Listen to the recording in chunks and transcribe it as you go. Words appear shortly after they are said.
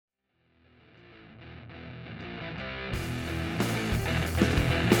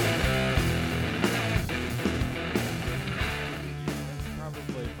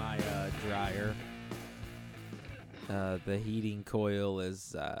the heating coil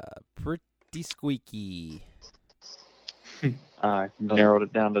is pretty squeaky. Narrowed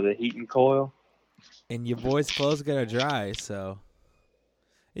it down to the heating coil. And your boy's clothes gotta dry, so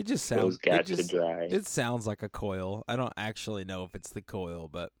it just sounds. Dry. It sounds like a coil. I don't actually know if it's the coil,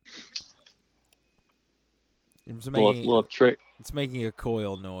 but it's making Little trick. It's making a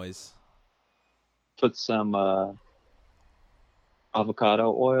coil noise. Put some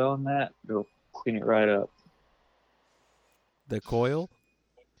avocado oil in that. It'll clean it right up. The coil?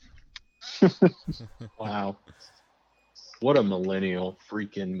 Wow. What a millennial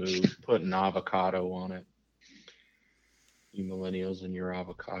freaking move, putting avocado on it. You millennials and your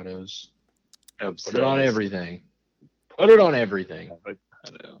avocados. Put it on everything. Put it on everything.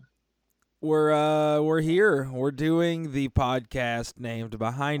 We're here. We're doing the podcast named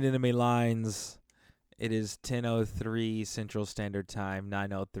Behind Enemy Lines. It is 10:03 Central Standard Time,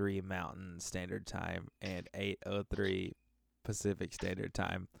 9:03 Mountain Standard Time, and 8:03 Pacific Standard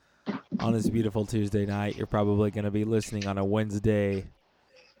Time. On this beautiful Tuesday night, you're probably going to be listening on a Wednesday.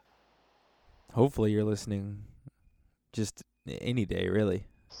 Hopefully you're listening just any day, really.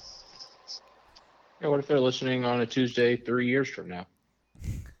 Yeah, what if they're listening on a Tuesday 3 years from now?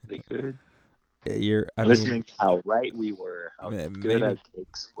 They could. I listening mean, to how right we were, how good our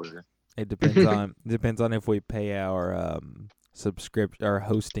takes were. It depends on if we pay our our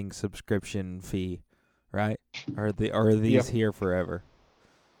hosting subscription fee, right? Or are these here forever?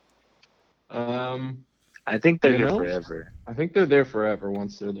 I think they're here forever. I think they're there forever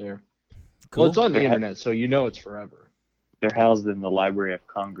once they're there. Cool. Well, it's on the internet, so you know it's forever. They're housed in the Library of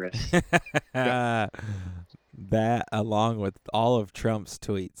Congress. That, along with all of Trump's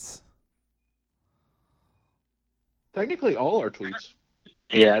tweets. Technically, all our tweets.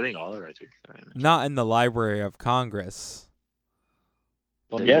 Yeah, I think all of our tweets are in there. Not in the Library of Congress.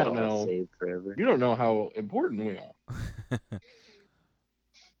 Well, Yeah, you don't know. saved forever. You don't know how important we are.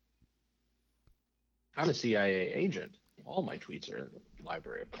 I'm a CIA agent. All my tweets are in the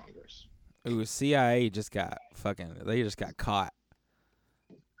Library of Congress. Ooh, CIA just got caught.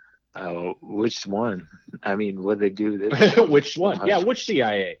 Oh, which one? I mean, what they do? This Which one? Yeah, which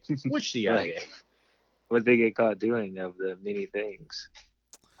CIA? Which CIA? What they get caught doing of the many things?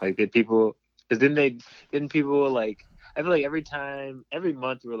 Like, did people? Because didn't people like? I feel like every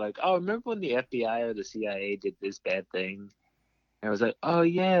month we're like, oh, remember when the FBI or the CIA did this bad thing? And I was like, oh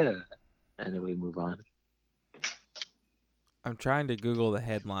yeah, and then we move on. I'm trying to Google the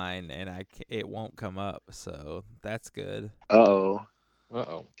headline and it won't come up, so that's good. Uh-oh.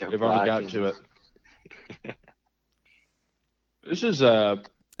 They've already got to it. This is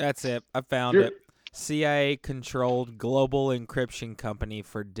That's it. I found it. CIA controlled global encryption company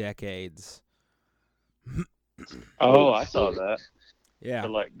for decades. Oh, I saw that. Yeah.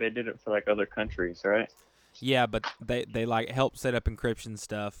 So, they did it for other countries, right? Yeah, but they helped set up encryption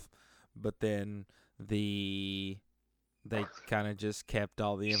stuff, but then they kind of just kept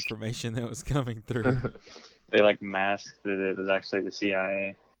all the information that was coming through. They masked that it was actually the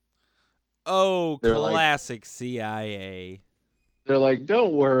CIA. Oh, classic CIA. They're like,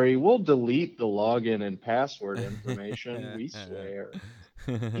 don't worry, we'll delete the login and password information. We swear.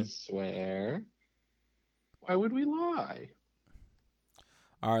 We swear. Why would we lie?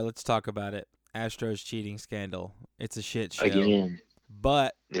 All right, let's talk about it. Astros cheating scandal. It's a shit show. Again.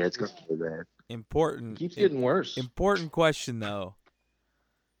 But yeah, it's going to be bad. Important. It keeps getting worse. Important question though.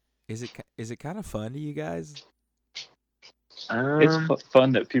 Is it kind of fun to you guys? It's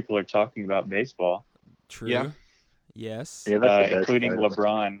fun that people are talking about baseball. True. Yeah. Yes. Yeah, including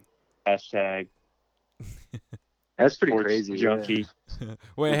LeBron. Hashtag. That's pretty crazy. Junkie. Yeah.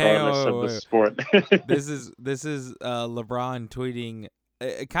 Wait, hang on. The sport. This is LeBron tweeting.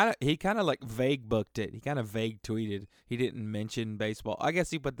 He kind of vague booked it. He kind of vague tweeted. He didn't mention baseball. I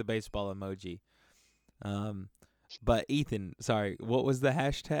guess he put the baseball emoji. But Ethan, sorry, what was the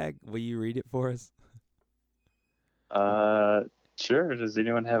hashtag? Will you read it for us? Sure. Does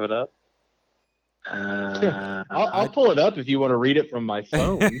anyone have it up? I'll pull it up if you want to read it from my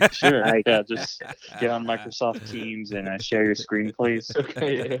phone. Sure. Just get on Microsoft Teams and share your screen, please.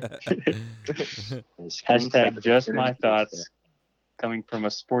 Okay. Hashtag just my thoughts. Coming from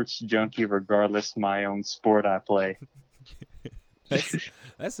a sports junkie, regardless my own sport I play.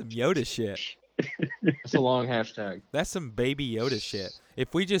 That's some Yoda shit. It's a long hashtag. That's some baby Yoda shit.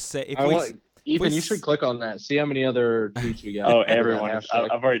 If we just say, Ethan, you should click on that. See how many other tweets we got. Oh, everyone!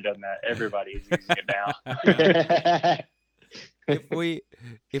 I've already done that. Everybody's using it now.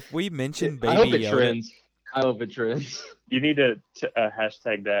 if we mention baby I hope it Yoda, trends. I hope it trends. You need to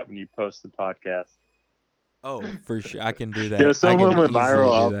hashtag that when you post the podcast. Oh, for sure, I can do that. Someone went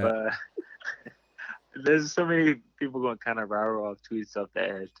viral There's so many people going kind of viral off tweets off that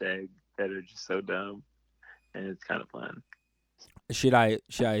hashtag that are just so dumb, and it's kind of fun. Should I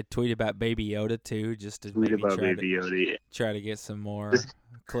tweet about Baby Yoda too, just to Tweet maybe about Baby Yoda. try to get some more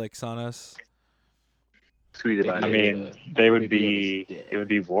clicks on us? Tweet about I it. mean, it would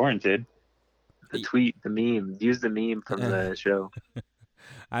be warranted. The tweet, the meme. Use the meme from the show.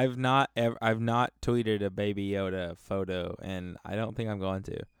 I've not tweeted a Baby Yoda photo, and I don't think I'm going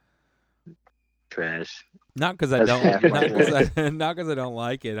to. Trash. Not because I That's don't, half my not because I don't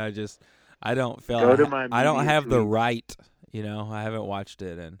like it. I don't feel Go to my I don't media have the tweets. right. You know, I haven't watched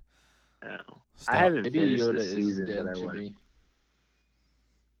it, and No. stop. I haven't Baby finished Yoda the is season, dead but I to want. me.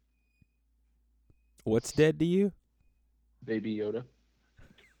 What's dead to you? Baby Yoda.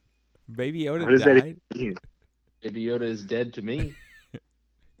 Baby Yoda What does that died. mean? Baby Yoda is dead to me.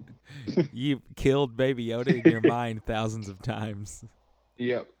 You killed Baby Yoda in your mind thousands of times.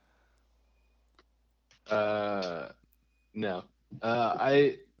 Yep. No.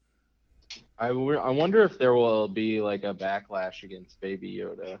 I wonder if there will be like a backlash against Baby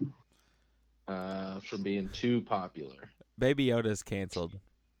Yoda for being too popular. Baby Yoda's canceled.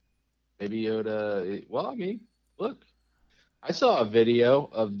 Baby Yoda. Well, I mean, look. I saw a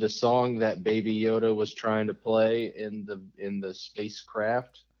video of the song that Baby Yoda was trying to play in the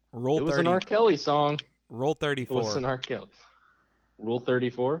spacecraft. Rule It was 30. an R. Kelly song. Rule It was 34. an R. Kelly. Rule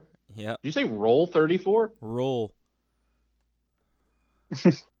 34? Yep. Did you say Roll 34? Rule.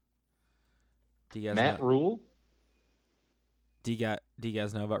 Do you guys Matt know, Rule? do you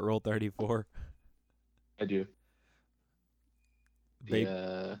guys know about Rule 34? I do. Ba-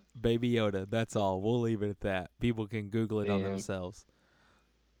 Yeah. Baby Yoda. That's all. We'll leave it at that. People can Google it on Damn. themselves.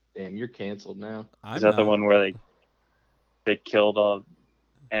 Damn, you're canceled now. I'm Is that the not. one where they killed all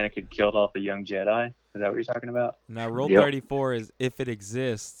Anakin killed off a young Jedi? Is that what you're talking about? Now, Rule Yep. 34 is if it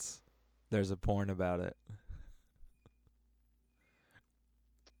exists, there's a porn about it.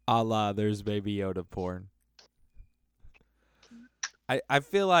 A la, there's Baby Yoda porn. I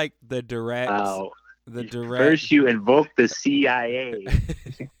feel like the direct. Wow. The direct. First, you invoke the CIA,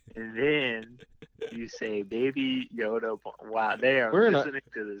 and then you say Baby Yoda. Wow, they are We're in a- listening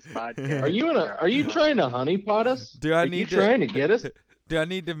to this podcast. Are you trying to honeypot us? Do I Are need you to- trying to get us? Do I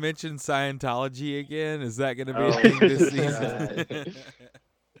need to mention Scientology again? Is that going to be Oh, a thing this God. season?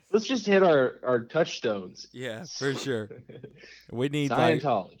 Let's just hit our touchstones. Yeah, for sure. We need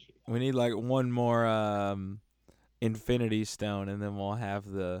Scientology. like one more Infinity Stone, and then we'll have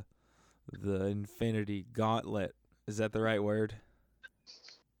the Infinity Gauntlet. Is that the right word?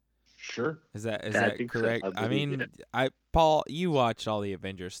 Sure. Is I that think so. correct? I I believe mean, it. Paul, you watched all the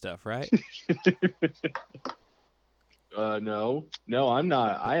Avengers stuff, right? No, I'm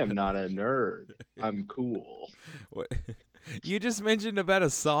not. I am not a nerd. I'm cool. What? You just mentioned about a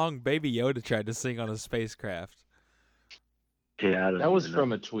song Baby Yoda tried to sing on a spacecraft. Yeah, I don't That was even from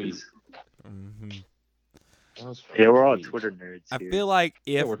know. a tweet. Hmm That was from Yeah, a we're all tweet. Twitter nerds. I here. feel like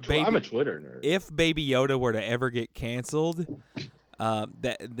Yeah, if I'm a Twitter nerd. if Baby Yoda were to ever get canceled,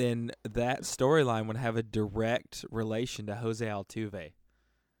 then that storyline would have a direct relation to Jose Altuve.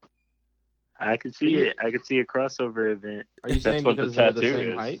 I could see it. I could see a crossover event. Are you That's saying what the because they're the tattoo same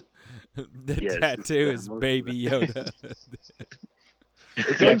is. height? The Yes, tattoo yeah, is most of Baby it. Yoda.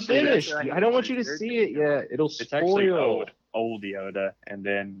 It's Yeah, unfinished. that's I don't want you to right. see it yet. It'll It's actually spoil. old Yoda, and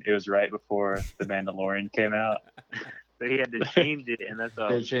then it was right before The Mandalorian came out. So he had to change it, and that's all.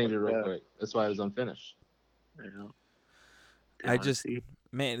 They changed it real quick. That's why it was unfinished. You know? I just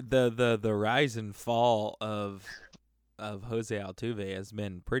man the rise and fall of Jose Altuve has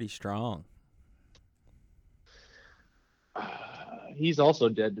been pretty strong. He's also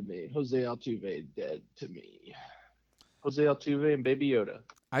dead to me. Jose Altuve dead to me. Jose Altuve and Baby Yoda.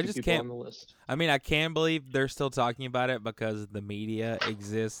 I Two just people can't. on the list. I mean, I can't believe they're still talking about it because the media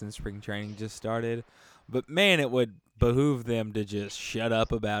exists and spring training just started. But man, it would behoove them to just shut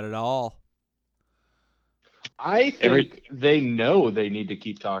up about it all. I think they know they need to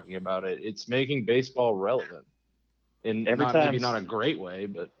keep talking about it. It's making baseball relevant. In maybe not a great way,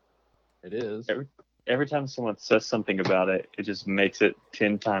 but it is. Every time someone says something about it, it just makes it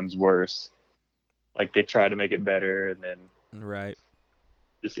 10 times worse. Like they try to make it better, and then Right.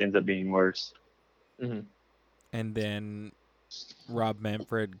 just ends up being worse. Mm-hmm. And then Rob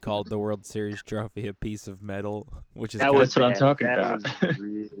Manfred called the World Series trophy a piece of metal, which is That kinda, was what I'm bad. talking that about. was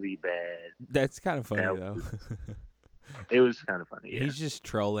really bad. that's kind of funny that though. It was kind of funny. Yeah. He's just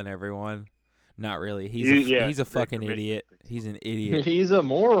trolling everyone. Not really. Yeah, He's a the fucking commission- idiot. He's an idiot. He's a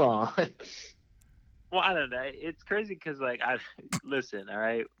moron. Well, I don't know. It's crazy because, like, listen. All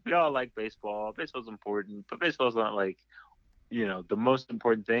right, we all like baseball. Baseball's important, but baseball's not like the most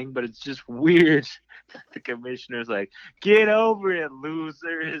important thing, but it's just weird that the commissioner's like, get over it,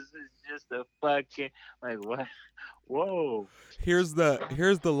 losers. It's just a fucking, like, what? Whoa. Here's the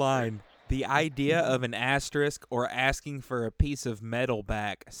line. The idea of an asterisk or asking for a piece of metal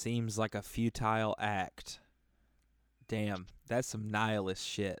back seems like a futile act. Damn, that's some nihilist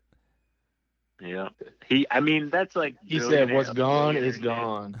shit. Yeah. That's like, He said, "What's gone is billionaire.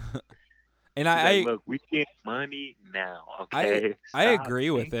 gone." And He's I like, look, we get money now, okay? I Stop agree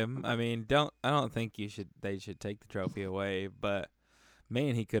with thinking him. about I mean, I don't think they should take the trophy away, but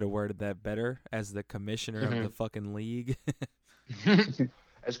man, he could have worded that better as the commissioner of the fucking league.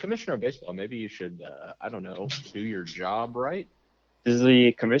 As commissioner of baseball, maybe you should, I don't know, do your job right. Does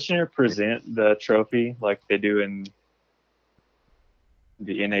the commissioner present the trophy like they do in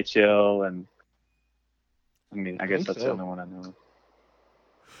the NHL? And I mean, I guess think that's so. the only one I know.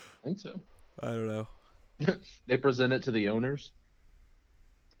 I think so. I don't know. They present it to the owners,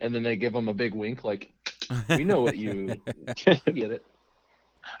 and then they give them a big wink, like, we know what you get it.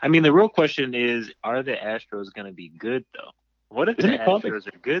 I mean, the real question is, are the Astros going to be good, though? What if the Isn't it called Astros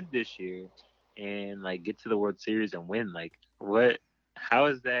are good this year and, like, get to the World Series and win? Like, what? How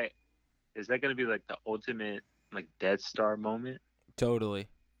is that? Is that going to be, like, the ultimate, like, Death Star moment? Totally.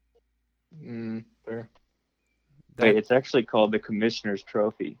 Fair. Wait, it's actually called the Commissioner's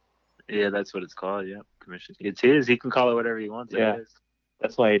Trophy. Yeah, that's what it's called. Yeah, commission. It's his. He can call it whatever he wants. Yeah. It is.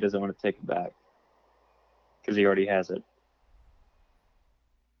 That's why he doesn't want to take it back, because he already has it.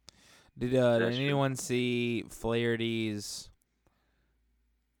 Did That's anyone see Flaherty's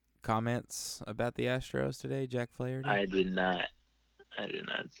comments about the Astros today, Jack Flaherty? I did not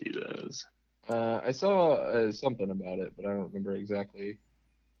see those. I saw something about it, but I don't remember exactly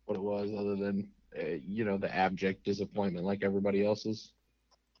what it was, other than the abject disappointment like everybody else's.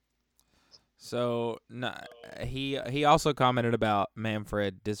 So he also commented about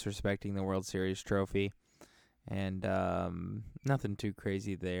Manfred disrespecting the World Series trophy, and nothing too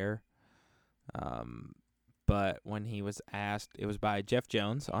crazy there. But when he was asked, it was by Jeff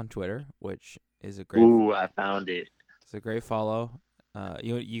Jones on Twitter, which is a great. Ooh, I found it. It's a great follow.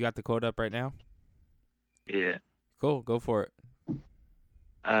 You got the quote up right now? Yeah. Cool, go for it.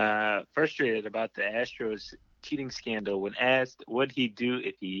 Frustrated about the Astros cheating scandal. When asked what he'd do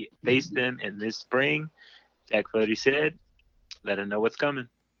if he faced them in this spring, Jack Flaherty said, "Let him know what's coming."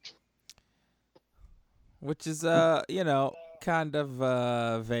 Which is kind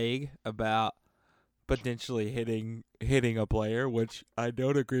of vague about potentially hitting a player, which I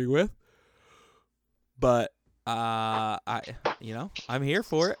don't agree with. But I'm here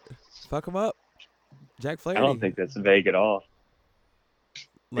for it. Fuck him up, Jack I Flaherty. don't think that's vague at all.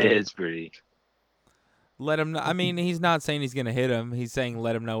 It's pretty. Let him know. I mean, he's not saying he's gonna hit him. He's saying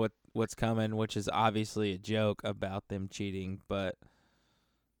let him know what's coming, which is obviously a joke about them cheating. But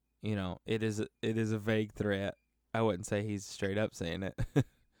it is a vague threat. I wouldn't say he's straight up saying it.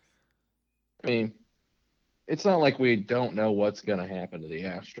 I mean, it's not like we don't know what's going to happen to the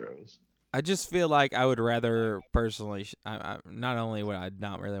Astros. I just feel like I would rather personally. Not only would I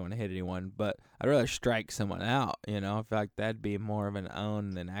not really want to hit anyone, but I'd rather strike someone out. I feel like that'd be more of an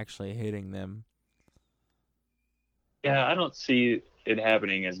own than actually hitting them. Yeah, I don't see it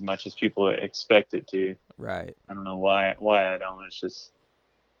happening as much as people expect it to. Right. I don't know why I don't. It's just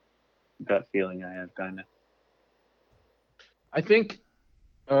gut feeling I have, kind of. I think.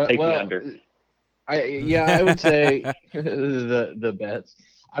 Take the under. I would say the bets.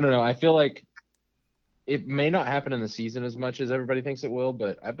 I don't know. I feel like it may not happen in the season as much as everybody thinks it will,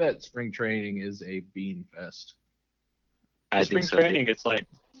 but I bet spring training is a bean fest. Spring training, it's like,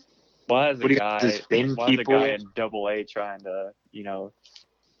 why is a guy in Double-A trying to,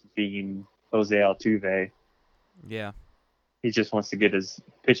 bean Jose Altuve? Yeah. He just wants to get his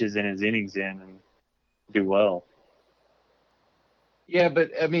pitches in, his innings in, and do well. Yeah,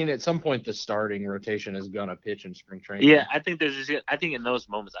 but I mean, at some point, the starting rotation is gonna pitch in spring training. Yeah, I think in those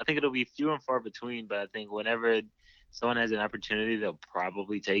moments, I think it'll be few and far between. But I think whenever someone has an opportunity, they'll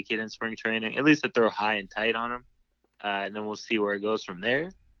probably take it in spring training. At least to throw high and tight on them, and then we'll see where it goes from there.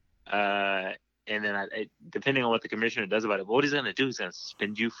 And then depending on what the commissioner does about it, what he's gonna do is gonna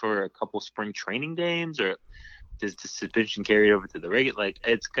suspend you for a couple spring training games, or does the suspension carry over to the regular? Like,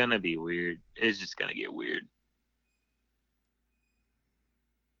 it's gonna be weird. It's just gonna get weird.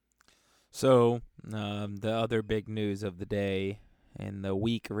 So, the other big news of the day and the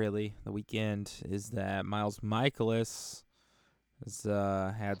weekend, is that Miles Mikolas has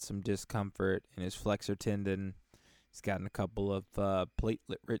had some discomfort in his flexor tendon. He's gotten a couple of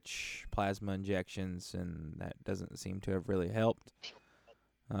platelet-rich plasma injections, and that doesn't seem to have really helped.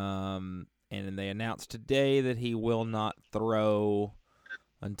 And they announced today that he will not throw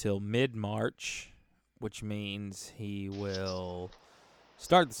until mid-March, which means he will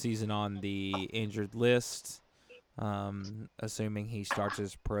start the season on the injured list, assuming he starts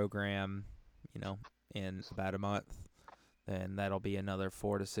his program, in about a month. Then that'll be another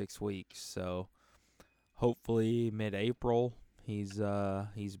 4 to 6 weeks. So hopefully mid-April he's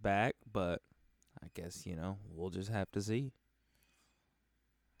back, but I guess, we'll just have to see.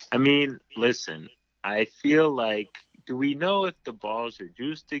 I mean, listen, I feel like, do we know if the balls are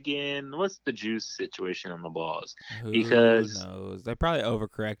juiced again? What's the juice situation on the balls? Who knows? They probably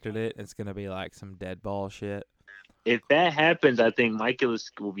overcorrected it. It's going to be like some dead ball shit. If that happens, I think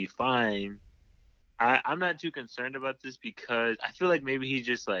Michaelis will be fine. I'm not too concerned about this because I feel like maybe he's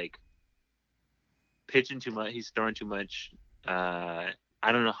just like pitching too much. He's throwing too much. I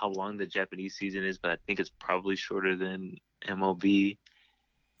don't know how long the Japanese season is, but I think it's probably shorter than MLB.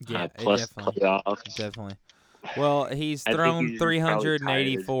 Yeah, plus playoffs. Definitely. Well, he's thrown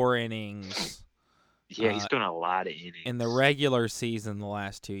 384 innings. Yeah, he's thrown a lot of innings in the regular season the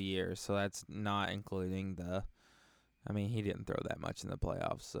last 2 years. So that's not including he didn't throw that much in the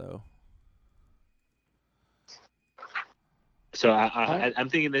playoffs. So I'm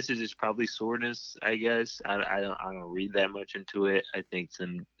thinking this is just probably soreness. I guess I don't read that much into it. I think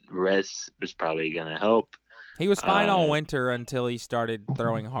some rest is probably gonna help. He was fine all winter until he started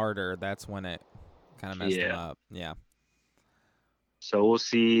throwing harder. That's when it kind of messed him up. Yeah. So we'll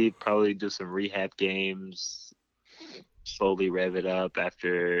see. Probably do some rehab games. Slowly rev it up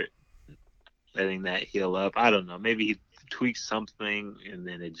after letting that heal up. I don't know. Maybe he tweaked something and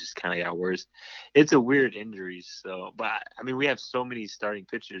then it just kind of got worse. It's a weird injury. So, but I mean, we have so many starting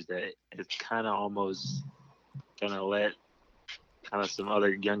pitchers that it's kind of almost gonna let kind of some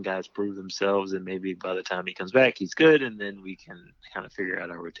other young guys prove themselves, and maybe by the time he comes back, he's good, and then we can kind of figure out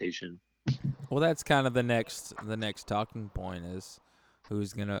our rotation. Well, that's kind of the next talking point is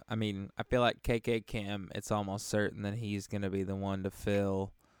who's gonna. I mean, I feel like KK Kim. It's almost certain that he's gonna be the one to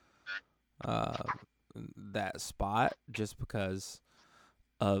fill that spot, just because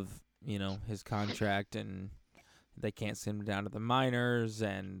of his contract, and they can't send him down to the minors,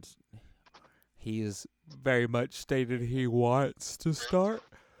 and he's very much stated he wants to start.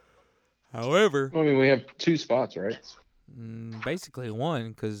 However, we have 2 spots, right? Basically one,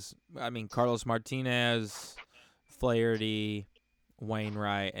 because Carlos Martinez, Flaherty,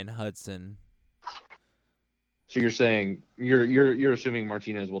 Wainwright, and Hudson. So you're saying you're assuming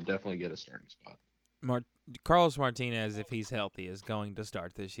Martinez will definitely get a starting spot. Carlos Martinez, if he's healthy, is going to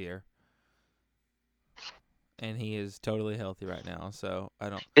start this year. And he is totally healthy right now, so I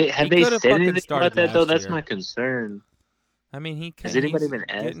don't. Have they said anything about that though? That's my concern. He's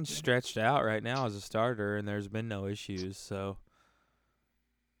getting stretched out right now as a starter, and there's been no issues. So,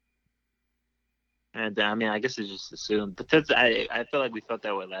 and I guess it's just assumed. But I feel like we felt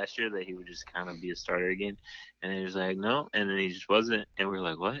that way last year, that he would just kind of be a starter again, and he was like, no, and then he just wasn't, and we were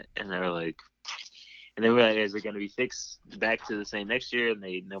like, what? And they were like. And then we're like, is it going to be fixed back to the same next year? And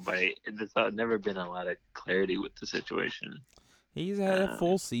there's never been a lot of clarity with the situation. He's had a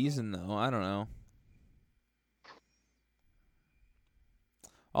full season, though. I don't know.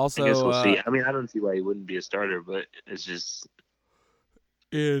 Also, I guess we'll see. I don't see why he wouldn't be a starter, but it's just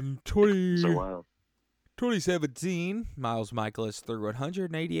in so wild. 2017, Miles Michaelis threw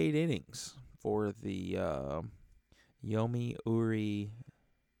 188 innings for the Yomiuri.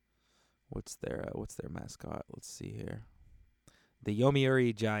 What's their mascot? Let's see here. The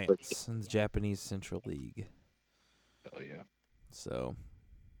Yomiuri Giants in the Japanese Central League. Oh yeah. So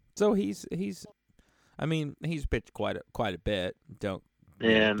he's pitched quite a bit. Don't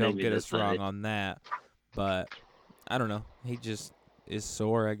get us wrong on that. But I don't know. He just is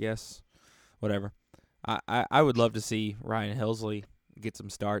sore, I guess. Whatever. I would love to see Ryan Helsley get some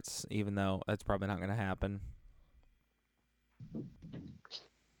starts, even though that's probably not going to happen.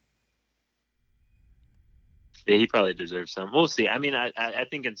 Yeah, he probably deserves some. We'll see. I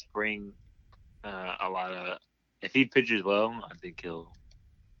think in spring, if he pitches well, I think he'll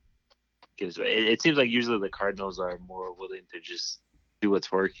get his way. It seems like usually the Cardinals are more willing to just do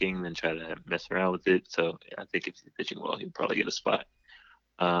what's working than try to mess around with it. So I think if he's pitching well, he'll probably get a spot.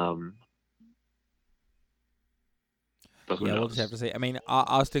 But who knows? We'll just have to see.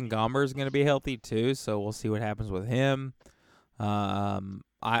 Austin Gomber is going to be healthy too, so we'll see what happens with him.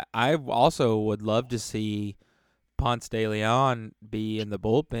 I also would love to see Ponce de Leon be in the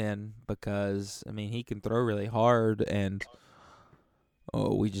bullpen because, he can throw really hard, and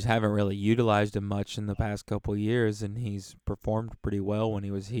we just haven't really utilized him much in the past couple of years, and he's performed pretty well when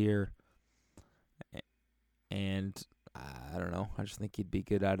he was here. And I don't know. I just think he'd be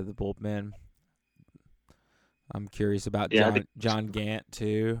good out of the bullpen. I'm curious about John Gant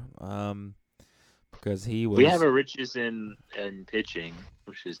too, because he was. We have a riches in pitching,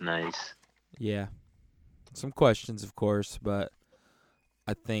 which is nice. Yeah, some questions, of course, but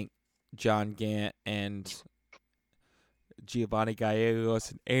I think John Gant and Giovanni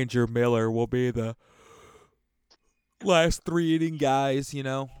Gallegos and Andrew Miller will be the last 3 inning guys.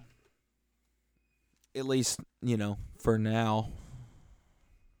 At least for now.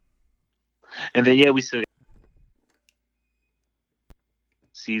 And then we still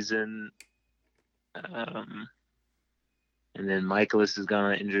season, and then Michaelis is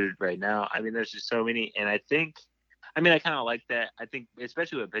gone injured right now. I mean, there's just so many, and I kind of like that. I think,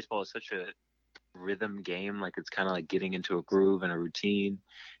 especially with baseball, is such a rhythm game. Like, it's kind of like getting into a groove and a routine,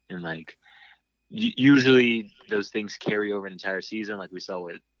 and like usually those things carry over an entire season. Like we saw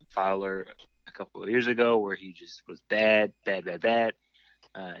with Fowler a couple of years ago, where he just was bad,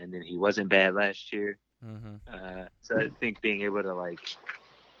 and then he wasn't bad last year. Mm-hmm. So I think being able to like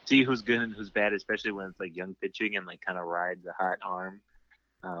see who's good and who's bad, especially when it's like young pitching and like kind of ride the hot arm,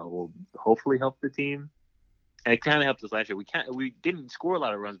 will hopefully help the team. And it kind of helped us last year. We didn't score a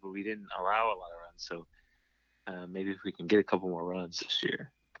lot of runs, but we didn't allow a lot of runs. So maybe if we can get a couple more runs this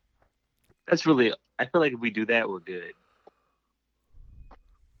year, that's really. I feel like if we do that, we're good.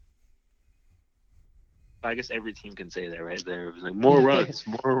 I guess every team can say that, right? There, like more runs,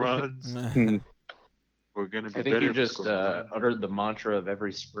 more runs. We're gonna be. I think you just uttered the mantra of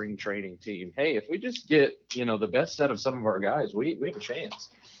every spring training team. Hey, if we just get the best set of some of our guys, we have a chance.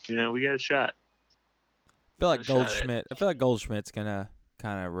 We got a shot. I feel like Goldschmidt's gonna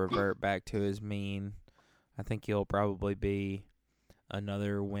kind of revert back to his mean. I think he'll probably be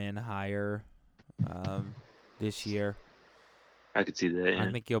another win higher this year. I could see that. Yeah.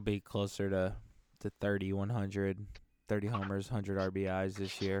 I think he'll be closer to 30, 100, 30 homers, 100 RBIs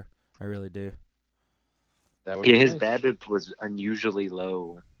this year. I really do. His BABIP was unusually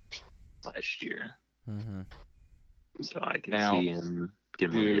low last year. Mm-hmm. So I can see him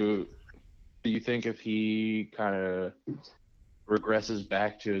giving Do you think if he kind of regresses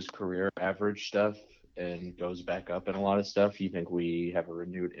back to his career average stuff and goes back up in a lot of stuff, you think we have a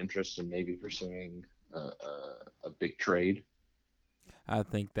renewed interest in maybe pursuing a big trade? I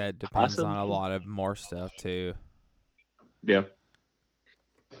think that depends on a lot of more stuff too. Yeah.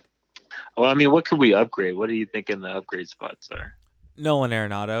 Well, I mean, what could we upgrade? What do you think the upgrade spots are? Nolan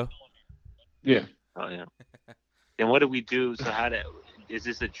Arenado. Yeah. Oh, yeah. And what do we do? So is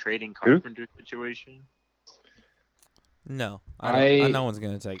this a trading Carpenter situation? No. No one's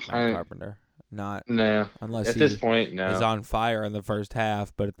going to take Mike Carpenter. No. Unless at this point, no. He's on fire in the first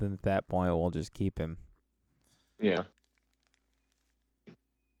half, but then at that point, we'll just keep him. Yeah.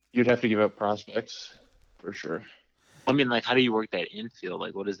 You'd have to give up prospects, for sure. I mean, like, how do you work that infield?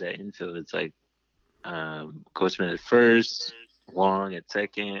 Like, what is that infield? It's like Coachman at first, Wong at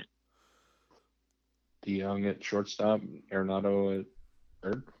second, DeYoung at shortstop, Arenado at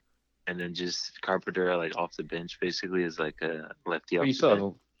third, and then just Carpenter like off the bench, basically, is like a lefty. You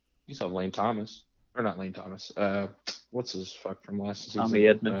saw Lane Thomas, or not Lane Thomas? What's his fuck from last season? Tommy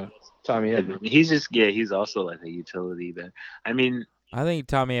Edman. Tommy Edman. He's also like a utility, but I mean. I think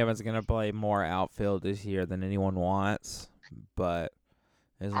Tommy Evans is going to play more outfield this year than anyone wants, but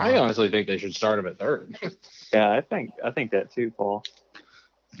I honestly think they should start him at third. Yeah, I think that too, Paul.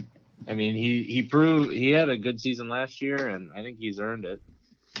 I mean, he proved he had a good season last year, and I think he's earned it.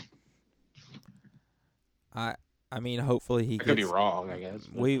 I mean, hopefully he could be wrong, I guess.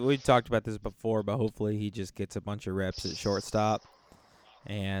 We talked about this before, but hopefully he just gets a bunch of reps at shortstop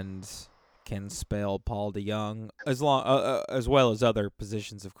and can spell Paul DeYoung as well as other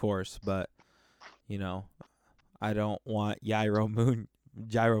positions, of course. But I don't want Jairo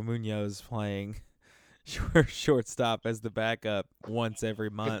Munoz playing shortstop as the backup once every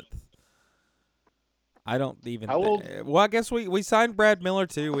month. I don't even. Well, I guess we signed Brad Miller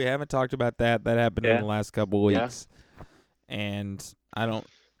too. We haven't talked about that. That happened in the last couple of weeks, and I don't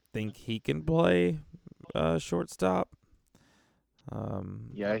think he can play shortstop.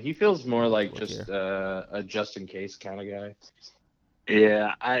 He feels more like just a just in case kind of guy.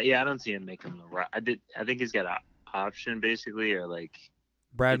 Yeah, I don't see him making the right. I think he's got an option basically, or like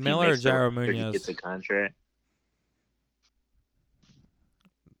Brad Miller or Jairo Munoz. He gets a contract.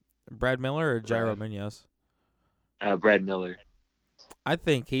 Brad Miller or Jairo Munoz? Brad Miller. I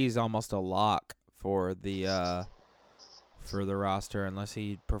think he's almost a lock for the roster unless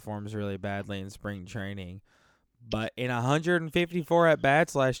he performs really badly in spring training. But in 154 at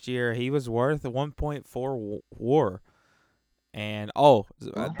bats last year, he was worth 1.4 WAR, And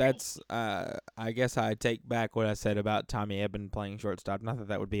that's I guess I take back what I said about Tommy Edman playing shortstop. Not that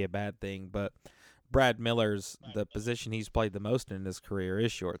that would be a bad thing, but Brad Miller's the position he's played the most in his career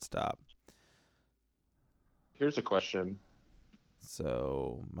is shortstop. Here's a question.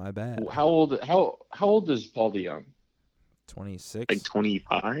 So my bad. How old is Paul DeJong? 26. Like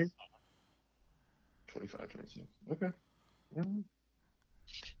 25. 25, 26. Okay.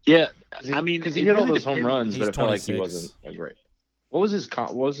 Yeah, I mean, because he hit all those home runs, He's but I felt like he 26. wasn't like great. What was his?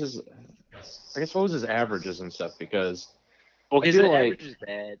 What was his averages and stuff? Because his average is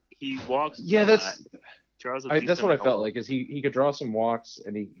bad. He walks. Yeah, that's Charles. That's what I felt like. Is he could draw some walks,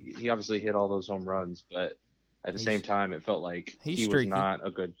 and he obviously hit all those home runs, but at the same time, it felt like he was not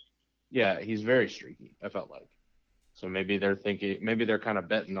a good. Yeah, he's very streaky. I felt like. So maybe they're kind of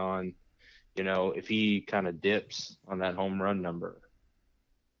betting on, if he kind of dips on that home run number,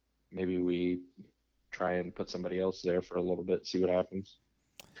 maybe we try and put somebody else there for a little bit, see what happens.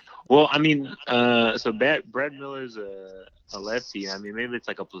 Well, I mean, so Brad Miller's a lefty. I mean, maybe it's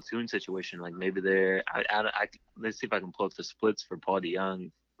like a platoon situation. Like maybe they're. Let's see if I can pull up the splits for Paul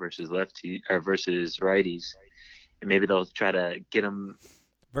DeJong versus lefty or versus righties, and maybe they'll try to get him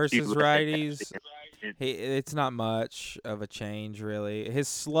versus righties. It's not much of a change, really. His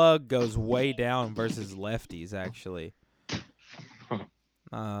slug goes way down versus lefties, actually.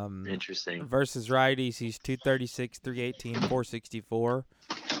 Interesting. Versus righties, he's 236, 318, 464.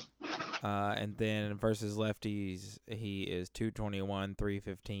 And then versus lefties, he is 221,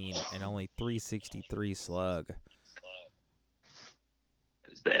 315, and only 363 slug.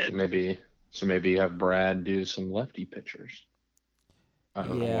 So maybe you have Brad do some lefty pitchers. I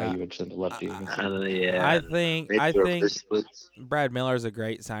don't know why you would send a lefty. I think Brad Miller's a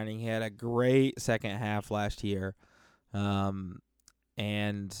great signing. He had a great second half last year. And,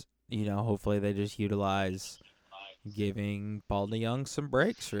 hopefully they just utilize giving Paul DeJong some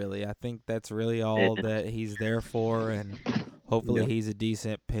breaks, really. I think that's really all that he's there for, and hopefully he's a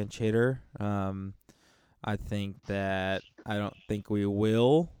decent pinch hitter. I don't think we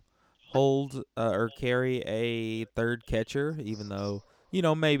will hold or carry a third catcher, even though,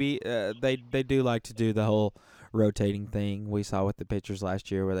 maybe they do like to do the whole rotating thing we saw with the pitchers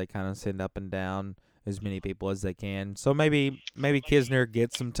last year where they kind of send up and down as many people as they can. So maybe Kisner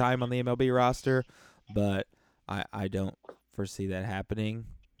gets some time on the MLB roster, but I don't foresee that happening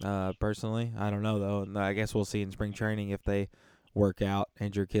personally. I don't know, though. I guess we'll see in spring training if they work out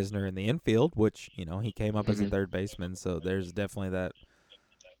Andrew Kisner in the infield, which, he came up as a third baseman, so there's definitely that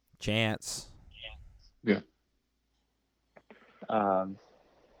chance. Yeah. I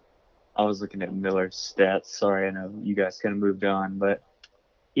was looking at Miller's stats. Sorry, I know you guys kind of moved on, but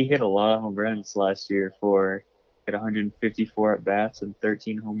he hit a lot of home runs last year hit 154 at bats and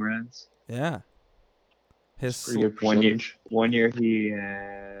 13 home runs. Yeah. One year he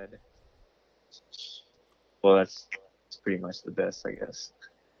had. Well, that's pretty much the best, I guess.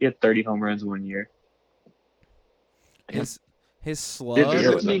 He had 30 home runs 1 year. His slug. Does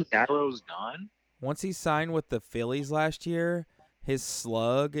that mean Gyro's gone? Once he signed with the Phillies last year, his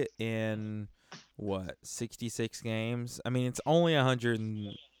slug in 66 games. I mean, it's only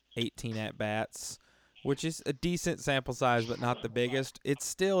 118 at bats, which is a decent sample size, but not the biggest. It's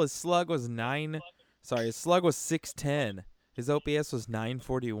still his slug was 610. His OPS was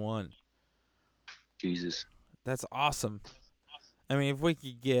 941. Jesus, that's awesome. I mean, if we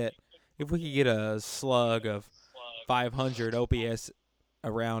could get a slug of 500 OPS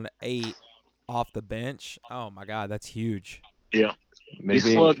around 8 off the bench, oh my God, that's huge. Yeah, maybe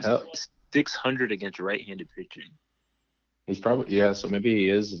he slugged 600 against right-handed pitching. He's probably so maybe he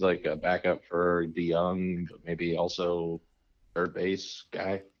is like a backup for DeJong, but maybe also third base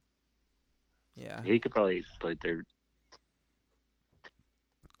guy. Yeah, he could probably play third.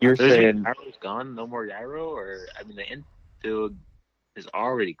 You're saying Gyro's gone? No more Gyro? Or I mean, the infield is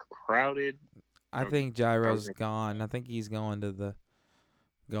already crowded. I think Gyro's gone. I think he's going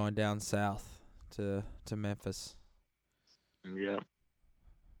down south to Memphis. Yeah.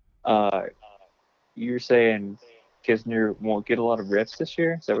 You're saying Kisner won't get a lot of reps this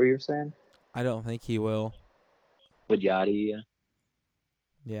year? Is that what you're saying? I don't think he will. With Yachty,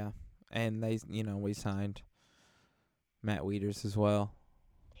 yeah. And we signed Matt Wieters as well.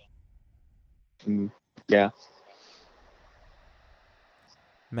 Yeah.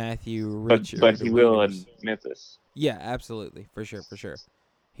 Matthew Richard. But he will in Memphis. Yeah, absolutely. For sure.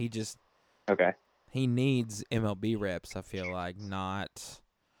 He just he needs MLB reps, I feel like, not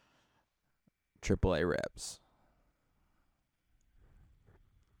AAA reps.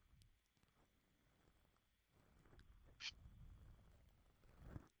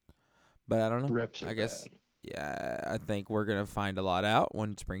 But I don't know. Reps I guess bad. Yeah, I think we're gonna find a lot out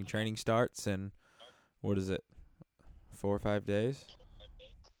when spring training starts. And what is it? 4 or 5 days.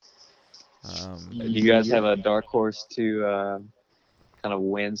 Do you guys have a dark horse to kind of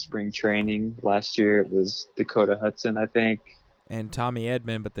win spring training? Last year it was Dakota Hudson, I think. And Tommy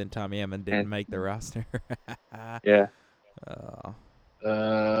Edmond, but then Tommy Edmond didn't And- make the roster. Yeah.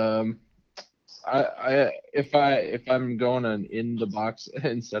 If I'm going an in the box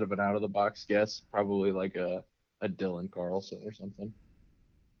instead of an out of the box guess, probably like a Dylan Carlson or something.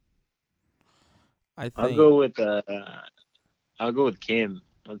 I think I'll go with Kim.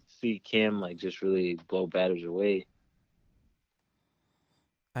 Let's see Kim like just really blow batters away.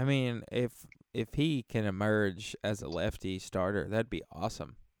 I mean, if he can emerge as a lefty starter, that'd be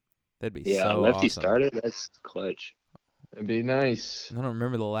awesome. That'd be Yeah, so lefty awesome. starter, that's clutch. It'd be nice. I don't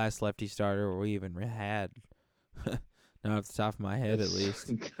remember the last lefty starter we even had. Not off the top of my head, at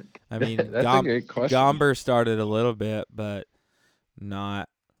least. I mean, That's a great question. Gomber started a little bit, but not.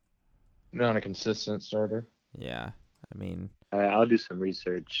 Not a consistent starter. Yeah, I mean, All right, I'll do some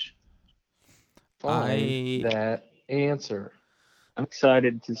research. Find that answer. I'm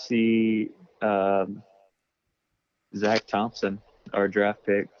excited to see Zach Thompson, our draft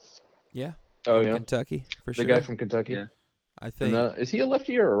pick. Oh yeah, Kentucky for the sure. guy from Kentucky. Yeah. I And, think is he a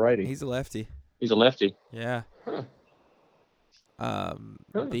lefty or a righty? he's a lefty. He's a lefty. Yeah. Huh.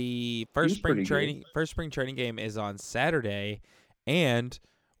 The He's pretty good. first spring training game is on Saturday, and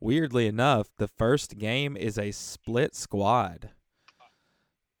weirdly enough, the first game is a split squad.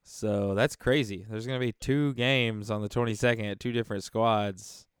 So that's crazy. There's going to be 2 games on the 22nd at 2 different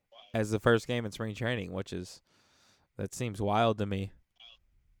squads as the first game in spring training, that seems wild to me.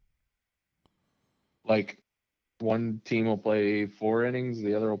 Like one team will play 4 innings,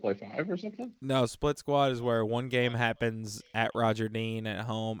 the other will play 5 or something. No, split squad is where one game happens at Roger Dean at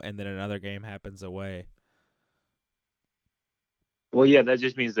home, and then another game happens away. Well, yeah, that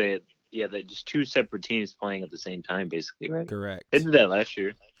just means that just 2 separate teams playing at the same time, basically, right? Correct. They did that last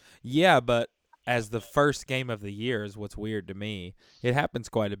year. Yeah, but as the first game of the year is what's weird to me. It happens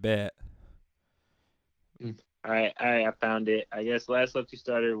quite a bit. All right, I found it. I guess last lefty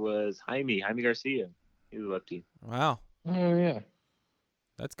starter was Jaime Garcia. He's a lefty. Wow, Oh yeah.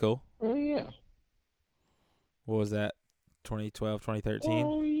 that's cool. Oh yeah. What was that? 2012, 2013?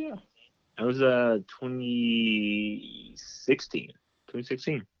 Oh yeah. That was 2016.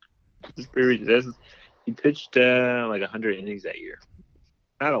 2016. This is pretty he pitched like 100 innings that year.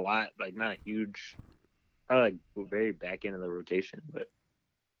 Not a lot, like not huge. Probably like very back end of the rotation, but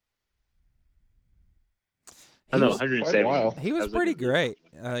I don't know, was quite a 170. while. He was pretty great.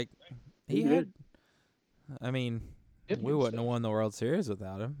 Like he He's had. good. I mean, Good we wouldn't stuff. have won the World Series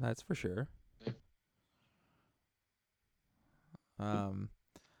without him. That's for sure.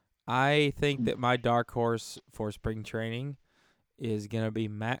 I think that my dark horse for spring training is gonna be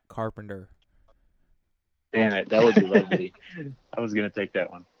Matt Carpenter. Damn it, that would be lovely. I was gonna take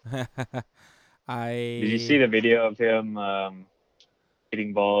that one. Did Did you see the video of him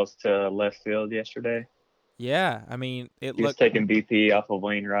hitting balls to left field yesterday? Yeah, I mean, it He was looked, taking BP off of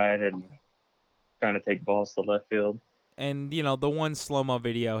Wainwright and trying to take balls to left field. and the one slow mo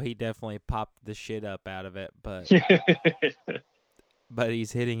video, he definitely popped the shit up out of it, but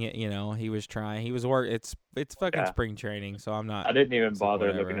he's hitting it. He was trying. He was It's fucking Yeah. spring training, so I'm not. I didn't even It's like bother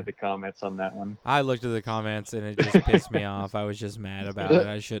whatever. looking at the comments on that one. I looked at the comments and it just pissed me off. I was just mad about it.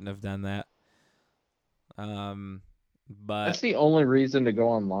 I shouldn't have done that. But That's the only reason to go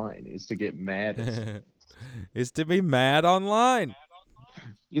online is to get mad. is to be mad online.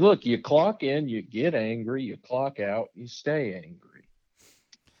 You clock in, you get angry, you clock out, you stay angry.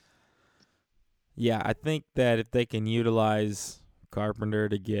 Yeah, I think that if they can utilize Carpenter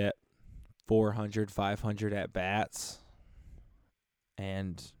to get 400, 500 at bats,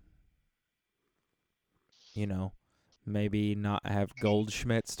 and maybe not have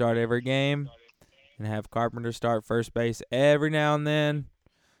Goldschmidt start every game, and have Carpenter start first base every now and then,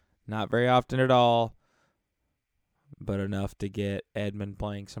 not very often at all, but enough to get Edmund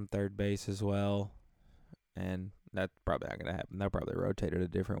playing some third base as well, and that's probably not going to happen. They'll probably rotate it a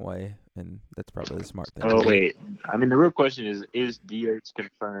different way, and that's probably the smart thing. Oh to do. wait, I mean the real question is Diaz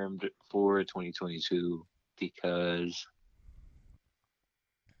confirmed for 2022? Because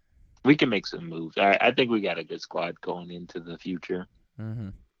we can make some moves. I think we got a good squad going into the future. Mm-hmm.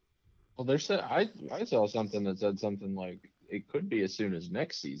 Well, I saw something that said something like it could be as soon as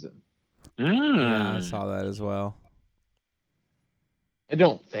next season. Yeah, I saw that as well. I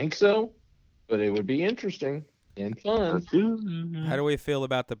don't think so, but it would be interesting and fun. How do we feel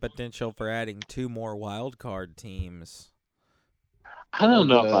about the potential for adding 2 more wild card teams? I don't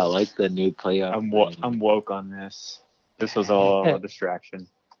know if I like the new playoff. I'm woke on this. This was all a distraction.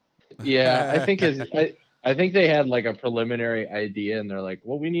 Yeah, I think I think they had like a preliminary idea, and they're like,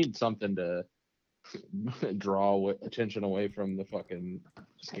 well, we need something to draw attention away from the fucking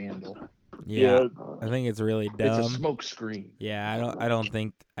scandal. Yeah, I think it's really dumb. It's a smoke screen. Yeah, I don't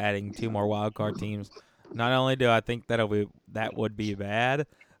think adding 2 more wild card teams. Not only do I think that would be bad,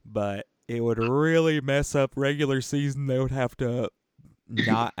 but it would really mess up regular season. They would have to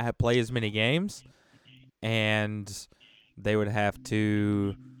not play as many games, and they would have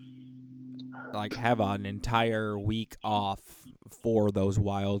to like have an entire week off for those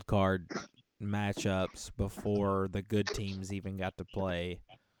wild card matchups before the good teams even got to play.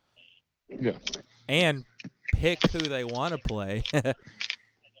 Yeah. And pick who they want to play.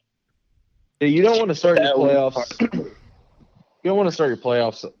 You don't want to start your playoffs. You don't want to start your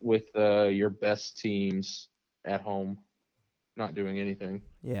playoffs with your best teams at home, not doing anything.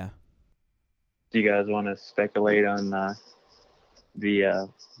 Yeah. Do you guys want to speculate on the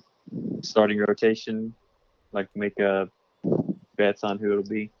starting rotation? Like make bets on who it'll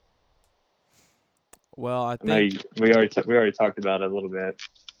be? Well, I I know think we already talked about it a little bit.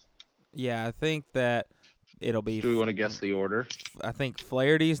 yeah, I think that it'll be. Do we want to guess the order? I think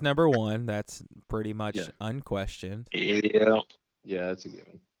Flaherty's number 1. That's pretty much unquestioned. Yeah. Yeah, that's a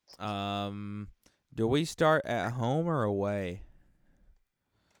given. Do we start at home or away?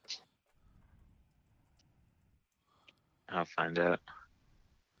 I'll find out.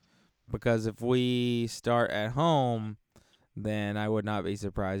 Because if we start at home, then I would not be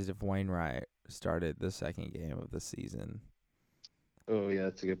surprised if Wainwright started the second game of the season. Oh yeah,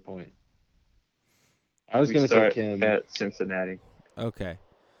 that's a good point. I was going to say Kim at Cincinnati. Okay.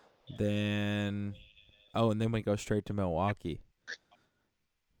 Then and then we go straight to Milwaukee.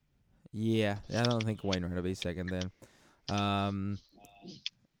 Yeah, I don't think Wainwright will be second then.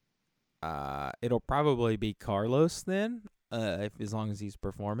 It'll probably be Carlos then, as long as he's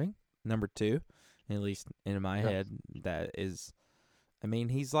performing. Number 2, at least in my head, that is. I mean,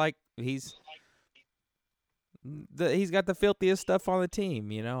 he's got the filthiest stuff on the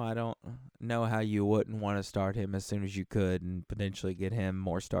team. You know, I don't know how you wouldn't want to start him as soon as you could and potentially get him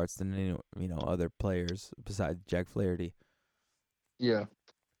more starts than any other players besides Jack Flaherty. Yeah.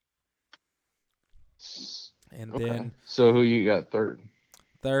 And then so who you got third?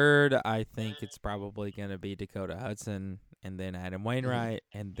 Third, I think it's probably going to be Dakota Hudson, and then Adam Wainwright,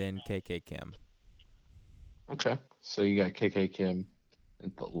 and then KK Kim. Okay. So you got KK Kim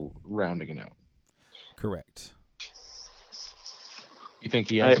rounding it out. Correct. You think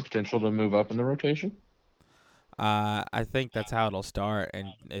he has the potential to move up in the rotation? I think that's how it'll start, and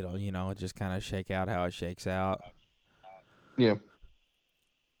it'll just kind of shake out how it shakes out. Yeah.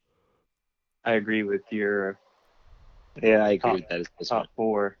 I agree with your I agree with that. top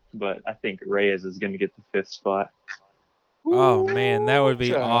 4, but I think Reyes is going to get the 5th spot. Oh man, that would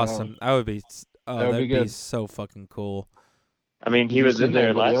be awesome. That'd be good. So fucking cool. I mean, he was in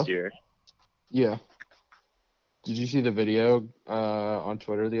there last year. Yeah. Did you see the video on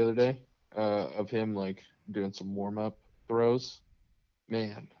Twitter the other day of him like doing some warm up throws?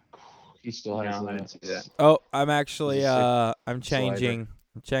 Man, he still has that. Oh, I'm actually I'm changing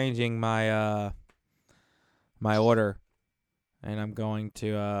my my order, and I'm going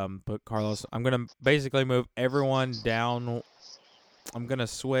to put Carlos. I'm gonna basically move everyone down. I'm gonna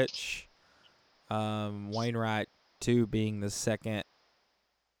switch Wainwright to being the second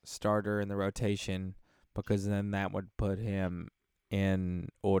starter in the rotation, because then that would put him in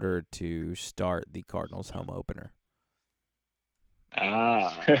order to start the Cardinals home opener.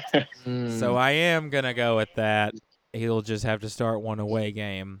 So I am going to go with that. He'll just have to start one away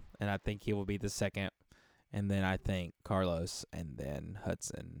game, and I think he will be the second. And then I think Carlos, and then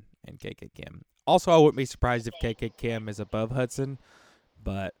Hudson and KK Kim. Also, I wouldn't be surprised if KK Kim is above Hudson,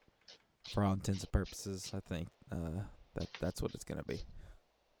 but for all intents and purposes, I think that's what it's going to be.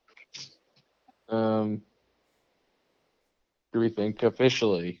 Do we think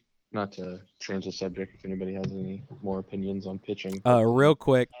officially, not to change the subject, if anybody has any more opinions on pitching? Real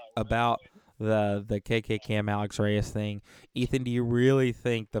quick about the KK Kim Alex Reyes thing. Ethan, do you really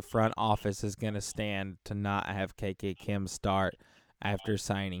think the front office is going to stand to not have KK Kim start after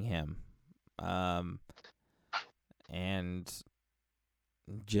signing him? And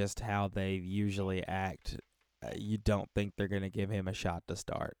just how they usually act, you don't think they're going to give him a shot to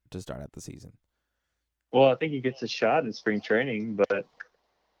start out the season? Well, I think he gets a shot in spring training, but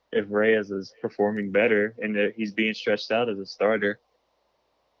if Reyes is performing better and he's being stretched out as a starter,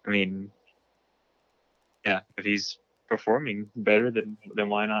 I mean, yeah, if he's performing better, then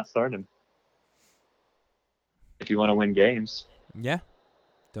why not start him? If you want to win games. Yeah,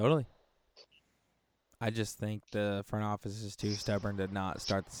 totally. I just think the front office is too stubborn to not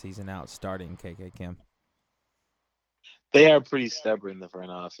start the season out starting KK Kim. They are pretty stubborn, the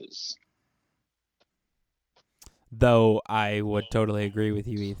front office. Though I would totally agree with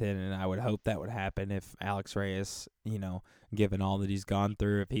you, Ethan, and I would hope that would happen if Alex Reyes, given all that he's gone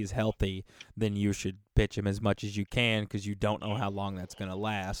through, if he's healthy, then you should pitch him as much as you can because you don't know how long that's going to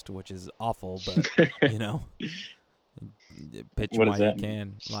last, which is awful, but, pitch him What while does you that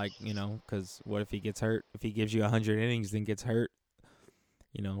mean? can. Like, because what if he gets hurt? If he gives you 100 innings, then gets hurt,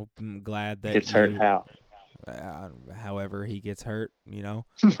 I'm glad that It's hurt how? however he gets hurt,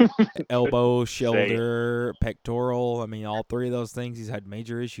 elbow, shoulder, pectoral. I mean, all three of those things he's had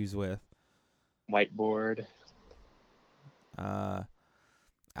major issues with. Whiteboard. I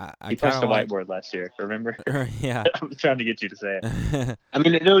He touched a whiteboard last year, remember? Yeah. I'm trying to get you to say it. I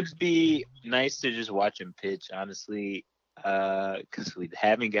mean, it would be nice to just watch him pitch, honestly, because we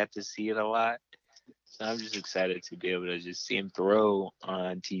haven't got to see it a lot. So I'm just excited to be able to just see him throw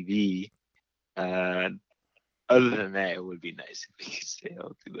on TV. Other than that, it would be nice if he could stay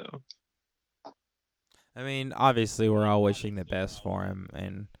healthy, though. I mean, obviously, we're all wishing the best for him,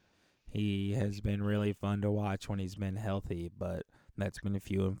 and he has been really fun to watch when he's been healthy, but that's been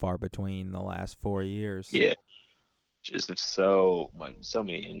few and far between the last 4 years. Yeah, just so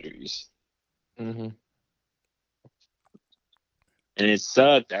many injuries. Mm-hmm. And it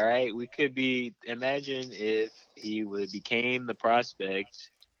sucked, all right? Imagine if he became the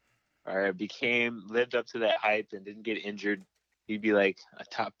prospect or lived up to that hype and didn't get injured. He'd be like a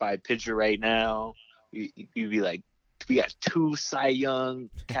top 5 pitcher right now. You'd be like, we got 2 Cy Young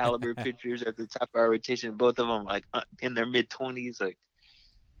caliber pitchers at the top of our rotation. Both of them like in their mid-20s. Like,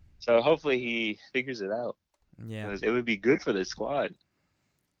 so hopefully he figures it out. Yeah. It would be good for the squad.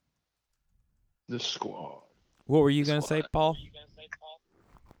 The squad. What were you going to say, Paul?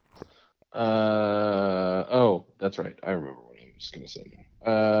 Oh, that's right. I remember what I was going to say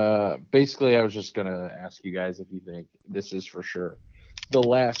now. Basically, I was just going to ask you guys if you think this is for sure the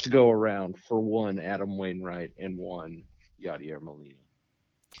last go around for one Adam Wainwright and one Yadier Molina.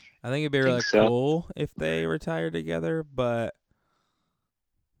 I think it'd be really cool if they retire together, but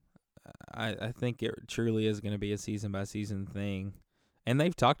I think it truly is going to be a season-by-season thing. And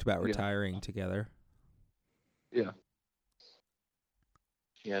they've talked about retiring together. Yeah.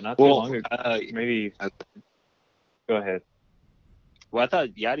 Yeah, not too long ago. Maybe. Go ahead. Well, I thought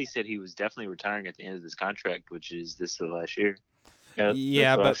Yachty said he was definitely retiring at the end of this contract, which is this the last year.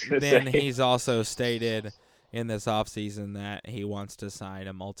 Yeah, but then he's also stated in this offseason that he wants to sign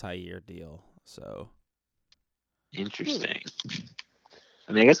a multi-year deal. So interesting.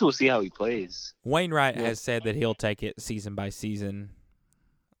 I mean, I guess we'll see how he plays. Wainwright has said that he'll take it season by season.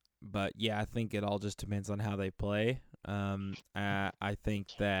 But, yeah, I think it all just depends on how they play. I think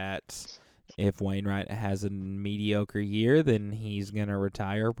that if Wainwright has a mediocre year, then he's going to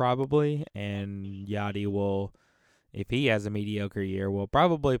retire probably. And Yachty will, if he has a mediocre year, will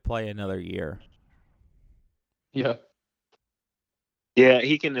probably play another year. Yeah. Yeah,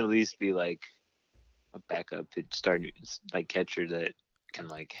 he can at least be like a backup catcher that can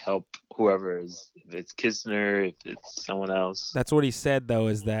like help whoever is, if it's Kisner, if it's someone else. That's what he said though,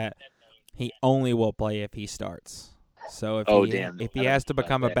 is that he only will play if he starts. So if he has to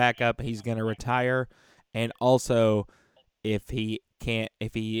become a backup, he's going to retire. And also if he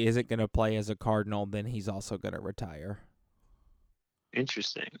isn't going to play as a Cardinal, then he's also going to retire.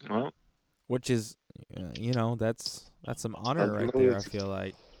 Interesting. Well, which is that's some honor right there, I feel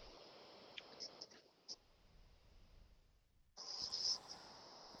like.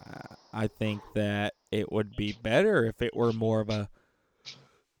 I think that it would be better if it were more of a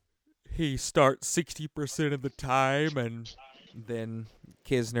he starts 60% of the time and then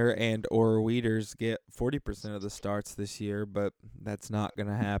Kisner and or Wieters get 40% of the starts this year, but that's not going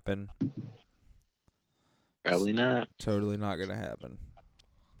to happen. Probably not. Totally not going to happen.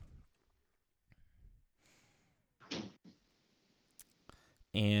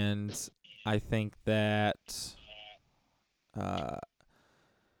 And I think that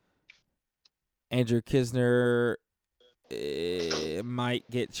Andrew Kisner might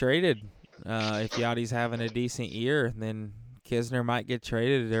get traded. If Yachty's having a decent year, then Kisner might get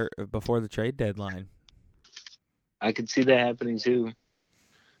traded before the trade deadline. I could see that happening too.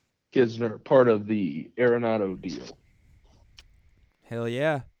 Kisner, part of the Arenado deal. Hell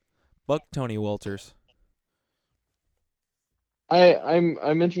yeah. Buck Tony Wolters.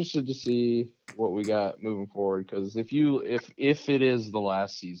 I'm interested to see what we got moving forward, because if it is the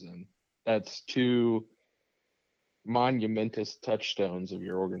last season, that's 2 monumentous touchstones of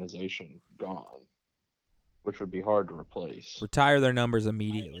your organization gone. which would be hard to replace. Retire their numbers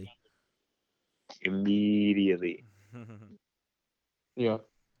immediately. Immediately. Yeah.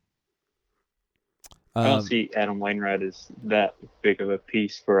 I don't see Adam Wainwright as that big of a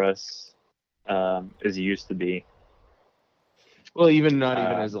piece for us as he used to be. Well, not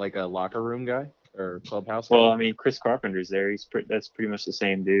even as like a locker room guy or clubhouse guy. Well, I mean, Chris Carpenter's there. That's pretty much the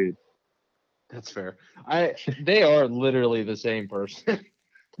same dude. That's fair. They are literally the same person.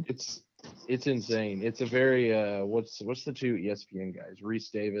 It's insane. It's a very what's the two ESPN guys?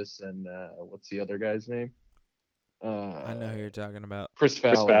 Reese Davis and what's the other guy's name? I know who you're talking about. Chris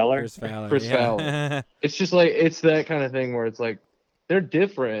Fowler. Chris Fowler. Chris yeah. Fowler. It's just like it's that kind of thing where it's like they're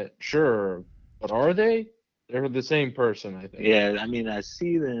different, sure, but are they? They're the same person, I think. Yeah, I mean, I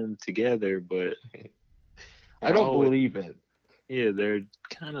see them together, but I don't believe it. Yeah, they're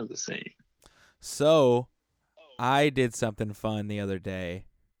kind of the same. So, I did something fun the other day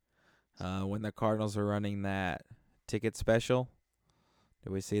when the Cardinals were running that ticket special.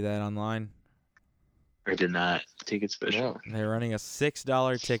 Did we see that online? I did not. Ticket special. No. They're running a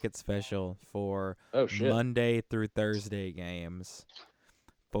 $6 ticket special for Monday through Thursday games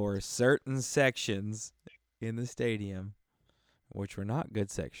for certain sections in the stadium, which were not good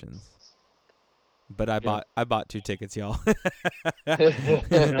sections. But I bought 2 tickets, y'all. You're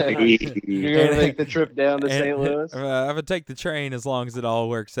gonna make the trip down to St. Louis? I'm gonna take the train as long as it all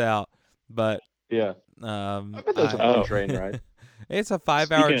works out. But yeah, I bet that's a fun train ride. It's a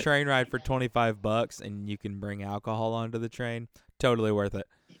 5-hour train ride for $25, and you can bring alcohol onto the train. Totally worth it.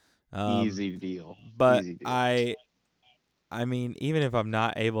 Easy deal. But Easy deal. I mean, even if I'm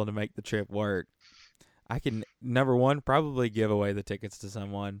not able to make the trip work, I can, number one, probably give away the tickets to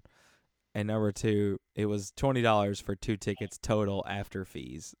someone. And number two, it was $20 for 2 tickets total after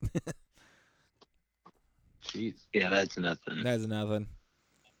fees. Jeez. Yeah, that's nothing. That's nothing.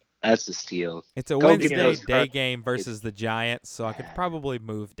 That's a steal. It's a Wednesday day game versus the Giants, so I could probably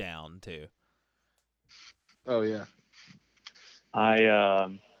move down too. Oh yeah. I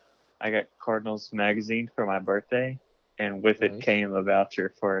got Cardinals magazine for my birthday, and with it came a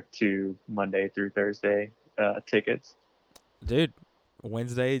voucher for 2 Monday through Thursday tickets. Dude,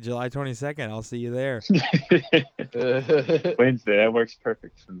 Wednesday, July 22nd. I'll see you there. Wednesday, that works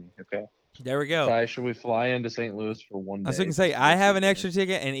perfect for me. Okay. There we go. Ty, should we fly into St. Louis for one day? I was going to say, I have an extra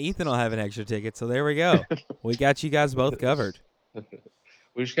ticket, and Ethan will have an extra ticket, so there we go. We got you guys both covered.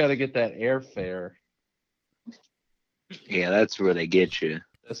 We just got to get that airfare. Yeah, that's where they get you.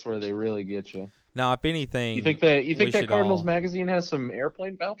 That's where they really get you. Now, if anything, you think that Cardinals magazine has some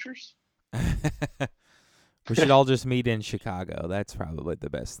airplane vouchers? We should all just meet in Chicago. That's probably the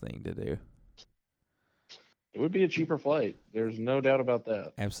best thing to do. It would be a cheaper flight. There's no doubt about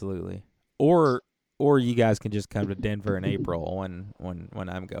that. Absolutely. Or you guys can just come to Denver in April when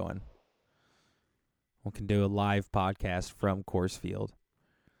I'm going. We can do a live podcast from Coors Field.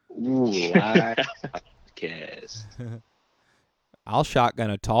 Ooh, live podcast. I'll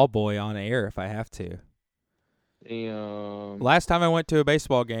shotgun a tall boy on air if I have to. Last time I went to a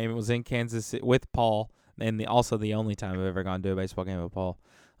baseball game, it was in Kansas City with Paul, and also the only time I've ever gone to a baseball game with Paul.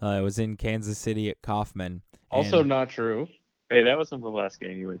 It was in Kansas City at Kauffman. Also not true. Hey, that wasn't the last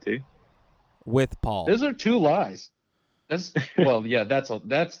game you went to. With Paul. Those are 2 lies. That's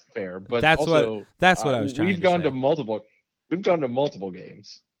that's fair, but that's also, what I was trying to say. We've gone to multiple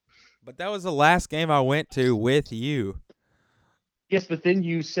games. But that was the last game I went to with you. Yes, but then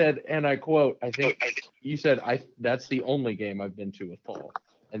you said, and I quote, I think you said that's the only game I've been to with Paul.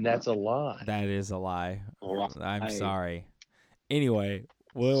 And that's a lie. That is a lie. I'm sorry. Anyway,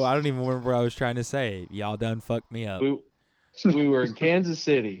 well, I don't even remember what I was trying to say. Y'all done fucked me up. We were in Kansas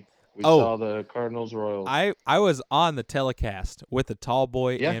City. We saw the Cardinals Royals. I was on the telecast with a tall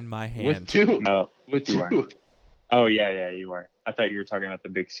boy in my hand. With 2. With 2. Oh, yeah, you were. I thought you were talking about the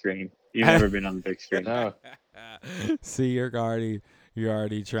big screen. You've never been on the big screen. No. See, you're already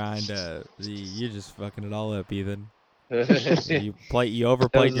trying to. You're just fucking it all up, Ethan. You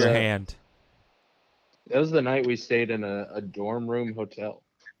overplayed your hand. That was the night we stayed in a dorm room hotel,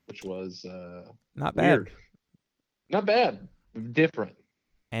 which was not bad. Weird. Not bad. Different.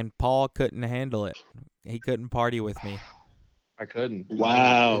 And Paul couldn't handle it. He couldn't party with me. I couldn't.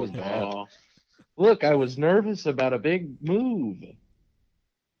 Wow. Paul. Look, I was nervous about a big move.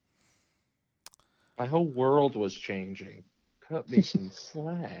 My whole world was changing. Cut me some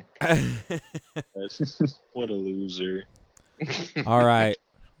slack. What a loser. All right.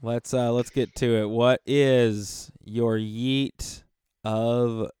 Let's get to it. What is your yeet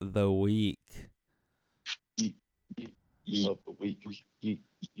of the week? Yeet of the week.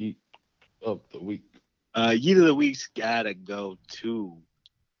 Yeet of the week. Yeet of the week's gotta go to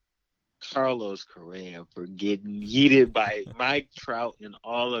Carlos Correa for getting yeeted by Mike Trout in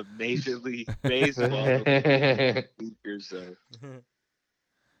all of Major League Baseball a week or so.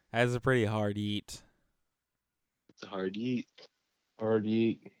 That's a pretty hard eat. It's a hard eat. Hard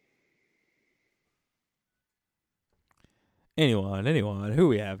eat. Anyone. Who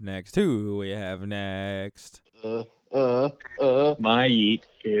we have next? My eat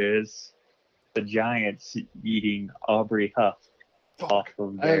is the Giants eating Aubrey Huff off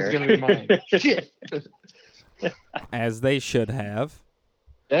of That was their. gonna be mine. Shit. As they should have.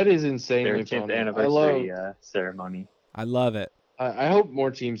 That is Their insanely 10th funny. anniversary ceremony. I love it. I hope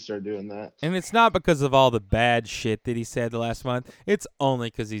more teams start doing that. And it's not because of all the bad shit that he said the last month. It's only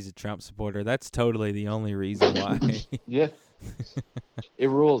because he's a Trump supporter. That's totally the only reason why. Yeah. It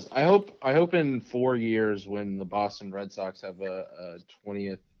rules. I hope in 4 years when the Boston Red Sox have a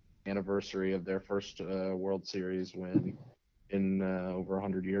 20th anniversary of their first World Series win in over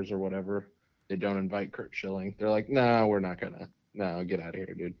 100 years or whatever, they don't invite Kurt Schilling. They're like, no, we're not gonna. No, get out of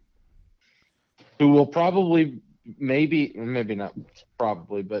here, dude. Who will probably, maybe not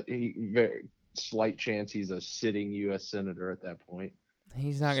probably, but very slight chance he's a sitting U.S. senator at that point.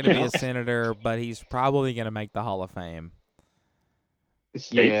 He's not going to be a senator, but he's probably going to make the Hall of Fame.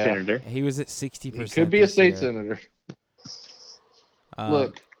 State senator. He was at 60%. He could be a state senator.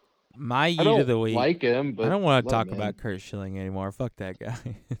 Look, my I eat don't of the week. like him, but I don't want to love talk him. about Kurt Schilling anymore. Fuck that guy.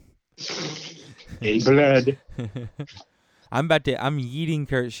 Blood. I'm eating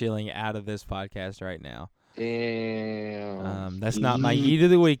Kurt Schilling out of this podcast right now. Damn. That's not my eat of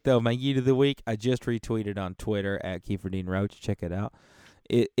the week, though. My eat of the week, I just retweeted on Twitter at Kiefer Dean Roach. Check it out.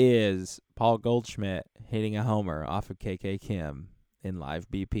 It is Paul Goldschmidt hitting a homer off of KK Kim in live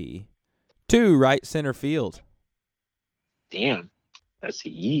BP to right center field. Damn. That's a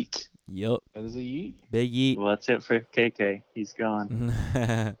yeet. Yup. That is a yeet. Big yeet. Well, that's it for KK. He's gone.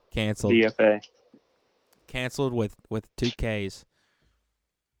 Canceled. DFA. Canceled with 2 Ks.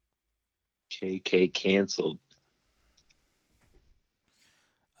 KK canceled.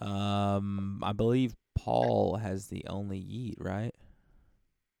 I believe Paul has the only yeet, right?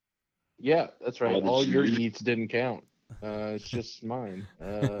 Yeah, that's right. Oh, All did your you- eats didn't count. It's just mine.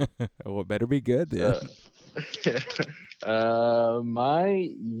 Well, it better be good then. My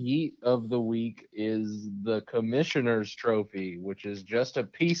yeet of the week is the Commissioner's Trophy, which is just a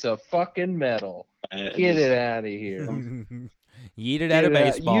piece of fucking metal. Get it out of here. Yeet it out of Get it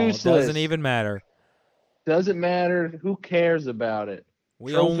out. baseball. It Useless. doesn't even matter. Doesn't matter. Who cares about it?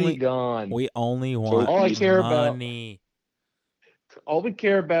 We Trophy gone. We only want All I care about- money. All we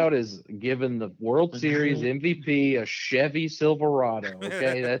care about is giving the World Series MVP a Chevy Silverado.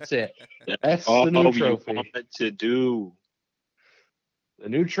 Okay, that's it. That's all the new we trophy. wanted to do. The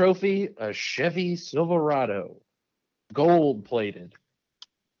new trophy, a Chevy Silverado, gold plated.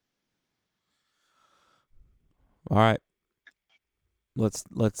 All right. Let's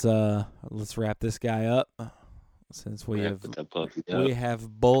wrap this guy up since we have Put that puppy up. we have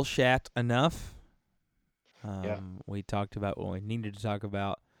bullshat enough. Yeah. We talked about what we needed to talk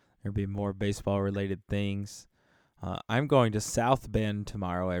about. There'll be more baseball-related things. I'm going to South Bend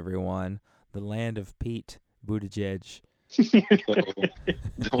tomorrow, everyone. The land of Pete Buttigieg.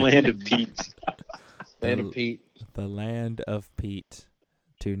 The land of Pete. Land of Pete. The land of Pete.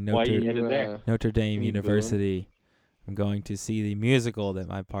 To Why you Notre, headed there? Notre Dame you University. I'm going to see the musical that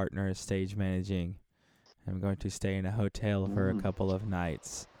my partner is stage managing. I'm going to stay in a hotel for a couple of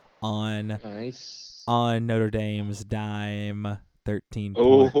nights on Nice. Notre Dame's dime. 13.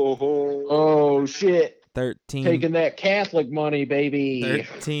 Oh shit! 13. Taking that Catholic money, baby.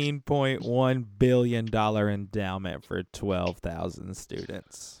 $13.1 billion endowment for 12,000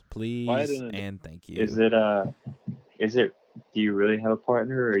 students. Please didn't- and thank you. Is it, do you really have a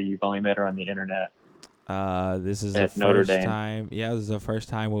partner or you've only met her on the internet? This is the At Notre first Dame. time. Yeah, this is the first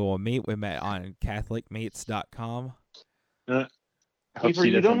time we will meet. We met on CatholicMeets.com. I hope Kiefer, she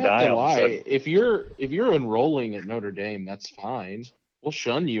you don't doesn't have die to all of a lie. sudden. If you're enrolling at Notre Dame, that's fine. We'll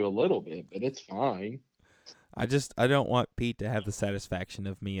shun you a little bit, but it's fine. I don't want Pete to have the satisfaction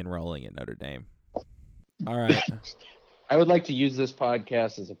of me enrolling at Notre Dame. All right. I would like to use this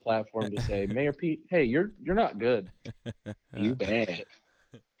podcast as a platform to say, Mayor Pete, hey, you're not good. You bad.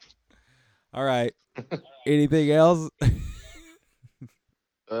 All right. Anything else?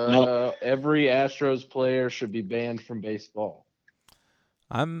 Every Astros player should be banned from baseball.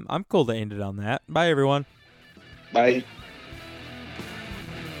 I'm cool to end it on that. Bye, everyone. Bye.